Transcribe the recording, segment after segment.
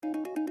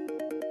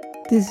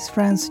This is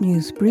France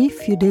News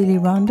Brief, your daily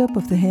roundup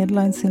of the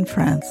headlines in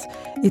France.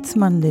 It's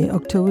Monday,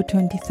 October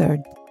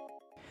 23rd.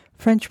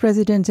 French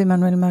President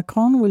Emmanuel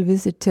Macron will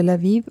visit Tel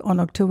Aviv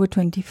on October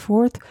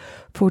 24th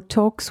for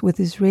talks with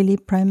Israeli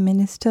Prime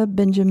Minister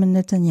Benjamin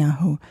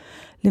Netanyahu.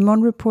 Le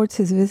Monde reports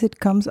his visit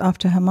comes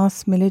after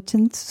Hamas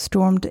militants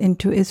stormed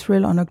into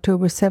Israel on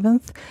October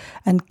 7th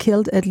and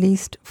killed at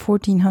least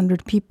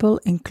 1,400 people,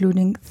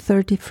 including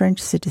 30 French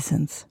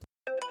citizens.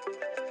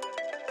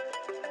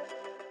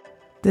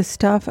 The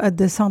staff at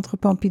the Centre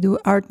Pompidou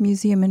Art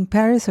Museum in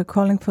Paris are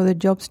calling for the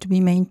jobs to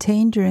be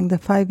maintained during the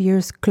 5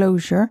 years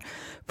closure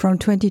from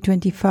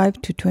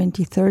 2025 to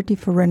 2030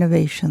 for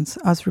renovations,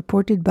 as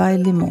reported by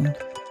Le Monde.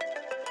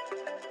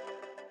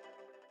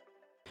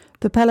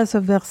 The Palace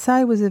of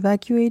Versailles was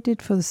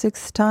evacuated for the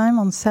sixth time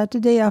on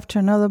Saturday after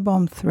another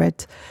bomb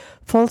threat.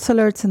 False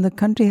alerts in the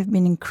country have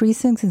been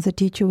increasing since a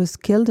teacher was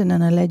killed in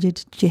an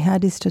alleged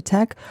jihadist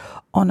attack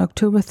on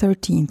October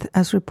 13th,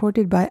 as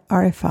reported by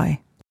RFI.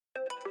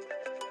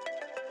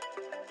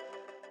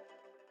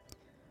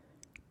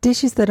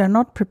 Dishes that are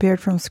not prepared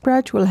from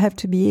scratch will have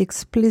to be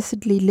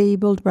explicitly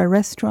labeled by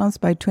restaurants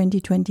by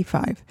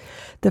 2025.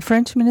 The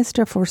French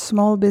Minister for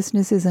Small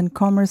Businesses and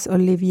Commerce,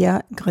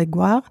 Olivia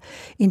Grégoire,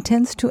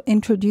 intends to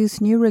introduce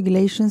new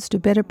regulations to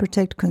better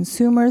protect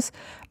consumers,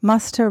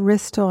 master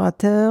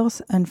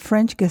restaurateurs, and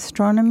French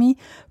gastronomy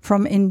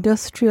from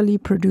industrially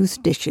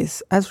produced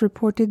dishes, as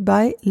reported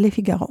by Le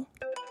Figaro.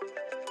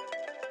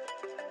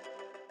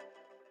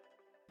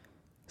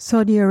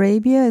 Saudi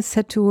Arabia is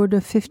set to order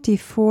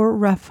 54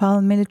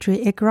 Rafale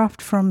military aircraft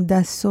from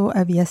Dassault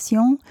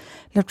Aviation,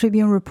 La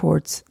Tribune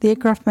reports. The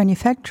aircraft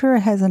manufacturer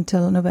has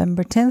until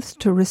November 10th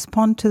to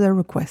respond to their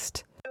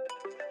request.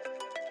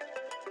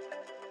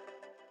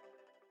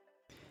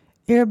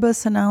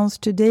 Airbus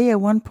announced today a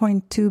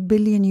 1.2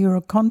 billion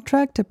euro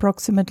contract,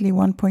 approximately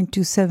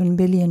 $1.27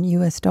 billion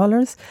US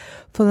dollars,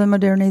 for the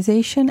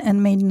modernization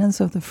and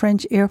maintenance of the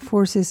French Air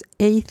Force's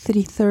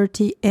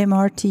A330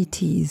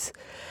 MRTTs.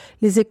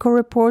 Les Echos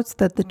reports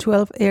that the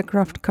 12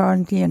 aircraft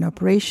currently in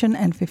operation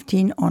and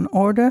 15 on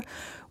order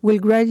will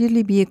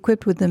gradually be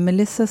equipped with the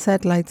Melissa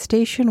satellite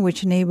station,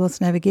 which enables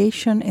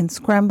navigation in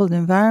scrambled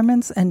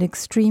environments and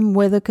extreme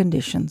weather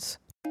conditions.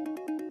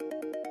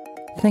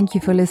 Thank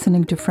you for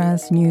listening to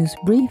France News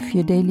Brief,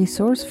 your daily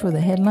source for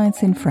the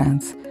headlines in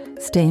France.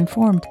 Stay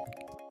informed.